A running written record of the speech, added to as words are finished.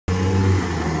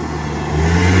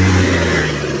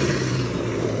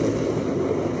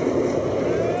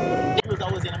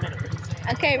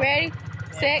Okay, ready,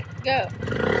 set, go.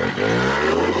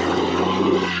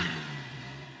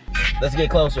 Let's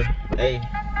get closer. Hey.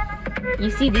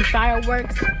 You see these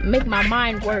fireworks make my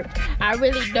mind work. I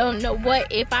really don't know what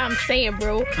if I'm saying,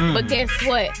 bro. But guess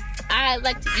what? I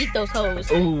like to eat those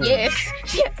hoes. Ooh. Yes,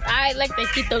 yes, I like to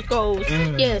eat those hoes.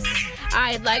 Yes,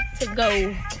 I like to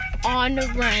go on the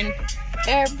run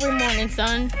every morning,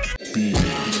 son.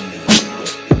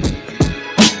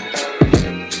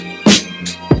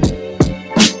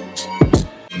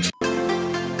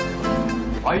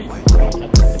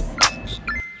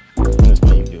 That's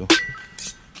what you do.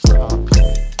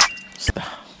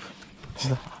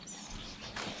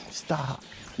 Stop.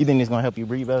 You think this gonna help you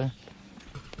breathe better?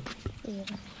 Yeah.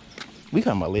 We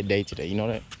got a lit day today, you know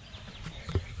that?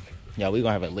 Yeah, we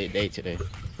gonna have a lit day today.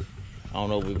 I don't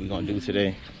know what we gonna do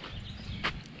today,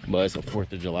 but it's the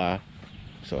 4th of July,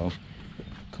 so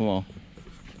come on.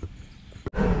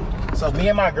 So me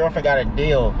and my girlfriend got a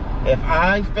deal. If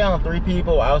I found 3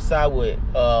 people outside with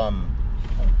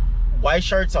white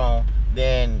shirts on,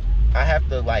 then I have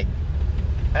to I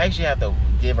actually have to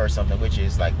give her something, which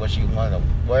is like what she wants,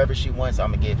 whatever she wants,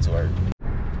 I'm gonna give to her.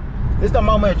 This is the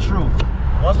moment of truth.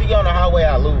 Once we get on the highway,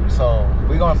 I lose. So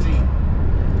we gonna see.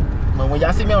 When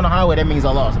y'all see me on the highway, that means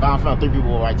I lost. If I don't find 3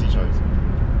 people with white t-shirts.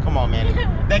 Come on, man.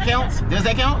 That counts? Does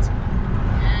that count?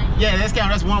 Yeah, that's count.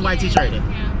 That's 1 white t-shirt.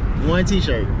 1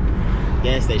 t-shirt.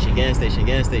 Gas station, gas station,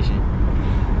 gas station.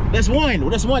 That's 1.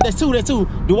 That's 1. That's 2. That's 2.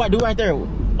 Do right there.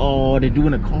 Oh, the dude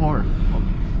in the car.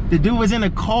 The dude was in the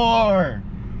car.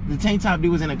 The tank top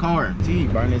dude was in the car. See,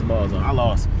 burn his balls on. I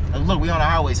lost. Look, we on the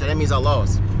highway, so that means I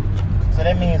lost. So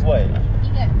that means what? You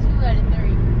got 2 out of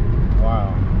 3.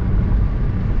 Wow.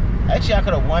 Actually, I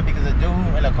could have won because the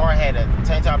dude in the car had a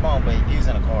tank top on, but he was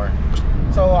in the car.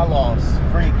 So I lost.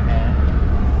 Freak, man.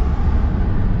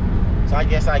 So I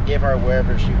guess I give her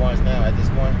wherever she wants now at this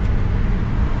point.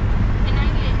 Can I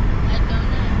get a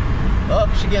donut? Oh,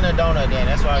 she getting a donut then.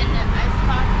 That's why. And the iced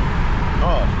coffee.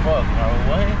 Oh, fuck, bro.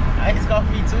 What? Iced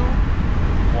coffee too?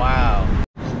 Wow.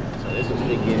 So this is what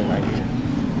they getting right here.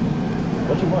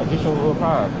 What you want? Get your little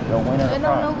pie. Your winner I don't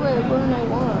know what I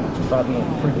want. Stop being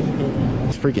freaking picky.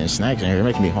 It's freaking snacks in here. It's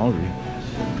making me hungry.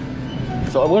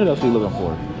 So what else are we looking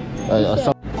for?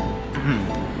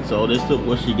 So this is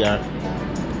what she got.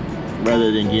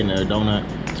 Rather than getting a donut.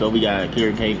 So we got a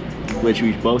carrot cake, which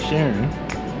we both sharing.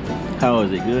 How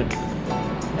is it? Good?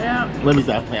 Yeah. Let me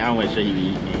stop playing. I don't want to show you the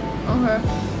eating. Okay.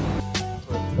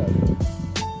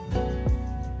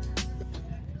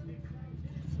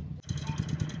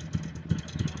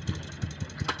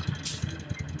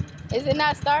 Is it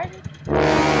not starting?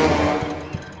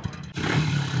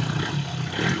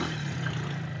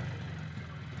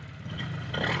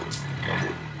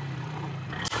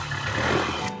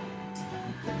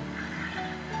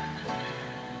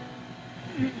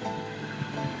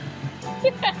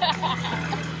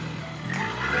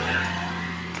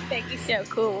 Think you're so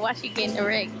cool. Watch you getting the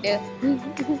wreck, dude.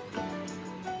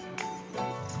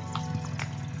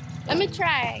 Let me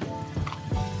try.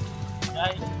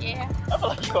 Right? Yeah. I feel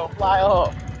like you're gonna fly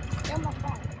off. Come on,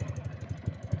 fly.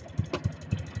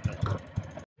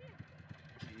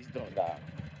 He's gonna die.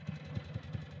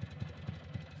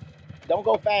 Don't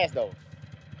go fast though.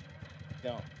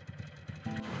 Don't.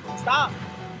 Stop.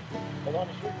 Don't go on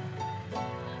the street.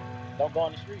 Don't go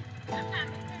on the street.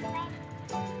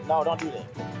 No, don't do that.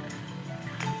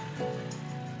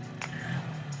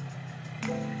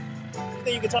 You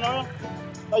think you can turn around?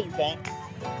 No, you can't.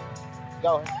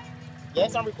 Go.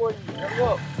 Yes, I'm recording you. Hurry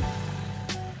up.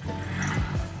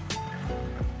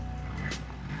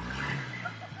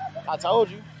 I told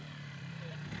you.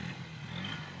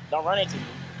 Don't run into me.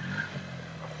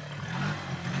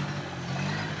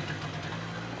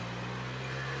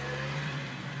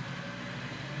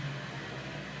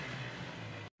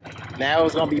 Now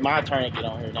it's gonna be my turn to get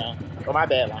on here now. Oh, my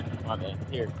bad, line. My bad.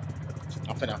 Here.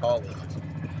 I'm finna haul it.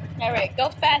 Alright, go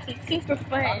fast. It's super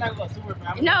fun. I'm not going super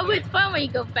fast. No, it's fun when you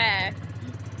go fast.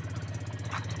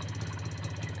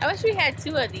 I wish we had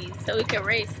 2 of these so we could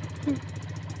race. You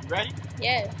ready?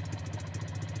 Yeah.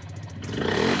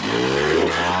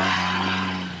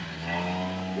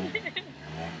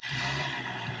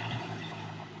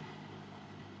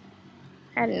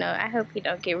 I don't know. I hope he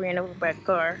don't get ran over by a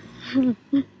car.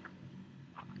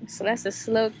 So that's a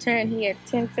slow turn here.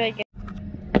 10 seconds.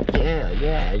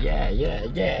 Yeah.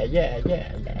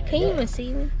 Can you even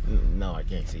see me? No, I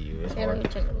can't see you. It's Yeah, let me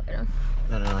hard. turn the light on.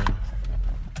 No.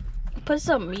 Put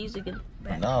some music in the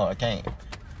back. No, I can't.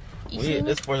 You see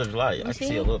me? It's 4th of July. I can see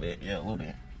see me? a little bit. Yeah, a little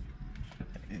bit.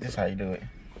 This is how you do it.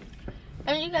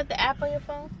 I mean, you got the app on your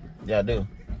phone? Yeah, I do. You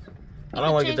I don't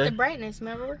can want to change get the that. brightness,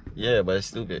 remember? Yeah, but it's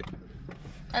stupid.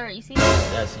 All right, you see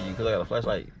that? Yeah, I see you because I got a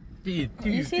flashlight. You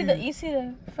see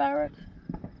the fireworks?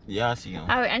 Yeah, I see them.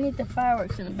 All right, I need the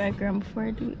fireworks in the background before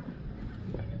I do it.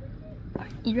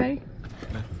 You ready?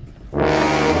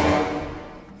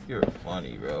 You're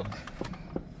funny, bro.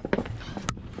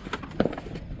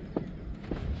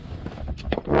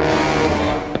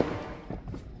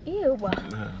 Ew.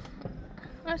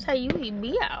 That's how you eat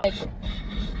me out.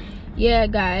 Yeah,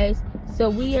 guys. So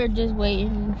we are just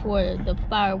waiting for the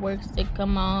fireworks to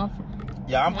come off.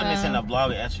 Yeah, I'm putting this in the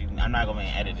vlog. Actually, I'm not gonna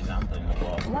edit this. I'm putting it in the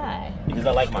vlog. Why? Because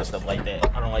I like my stuff like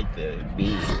that. I don't like to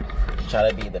try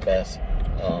to be the best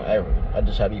ever. I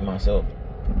just try to be myself.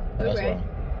 That's right. why.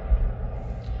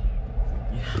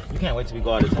 Yeah, you can't wait till we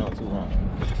go out of town too long.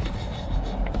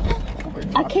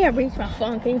 I can't reach my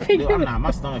phone. Can you pick it up?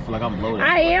 My stomach feel like I'm bloated.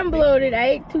 I am bloated. I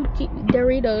ate 2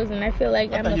 Doritos and I feel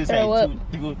like I'm gonna throw up.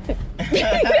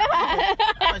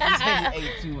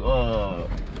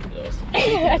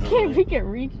 I can't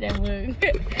reach that one.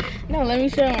 No, let me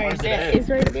show you. It's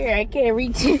right there. I can't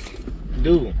reach it.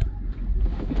 Dude,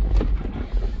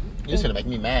 you're just gonna make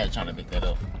me mad trying to pick that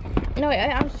up. No,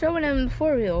 I'm showing them the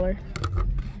 4-wheeler.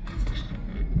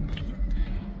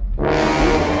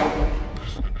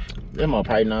 Them are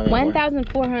probably not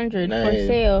 1,400 for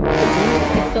sale.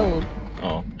 It's sold.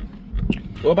 Oh.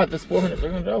 What about this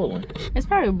 $400 one? It's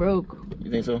probably broke.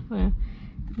 You think so? Yeah.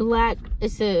 Black.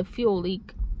 It's a fuel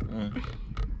leak.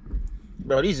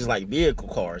 Bro, these is like vehicle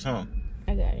cars, huh?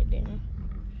 I got it, damn.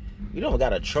 You don't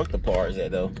got a truck to park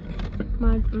at though.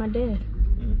 My dad.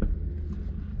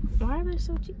 Why are they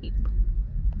so cheap?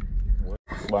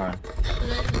 Why?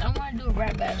 I want to do a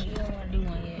rap battle. You don't want to do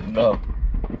one yet. Oh.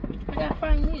 I gotta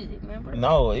find music, remember?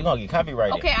 No, you're gonna get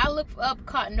copyrighted. Okay, I'll look up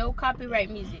no copyright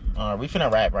music. We finna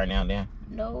rap right now, then.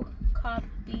 No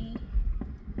copyright music.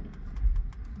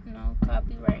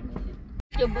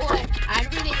 Your boy, I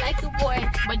really like your boy,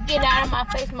 but get out of my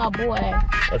face, my boy.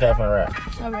 Okay, I'm finna rap.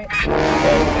 Alright.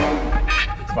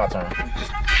 Okay. It's my turn.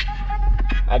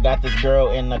 I got this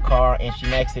girl in the car and she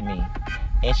next to me.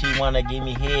 And she wanna give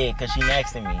me head cause she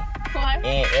next to me. What?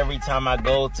 And every time I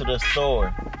go to the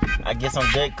store, I get some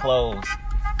good clothes.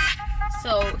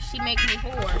 So she make me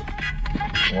whore.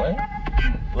 What?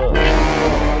 Look.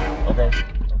 Okay.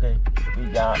 We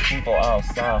got people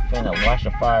outside finna watch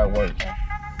the fireworks.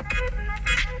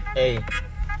 Hey,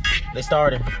 they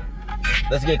started.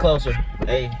 Let's get closer.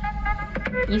 Hey.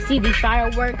 You see these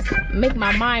fireworks make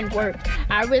my mind work.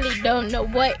 I really don't know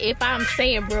what if I'm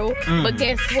saying, bro. But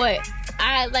guess what?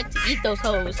 I like to eat those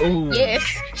hoes. Ooh. Yes,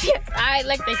 I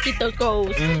like to eat those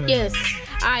hoes. Yes,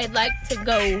 I like to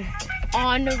go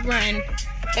on the run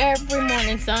every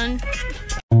morning, son.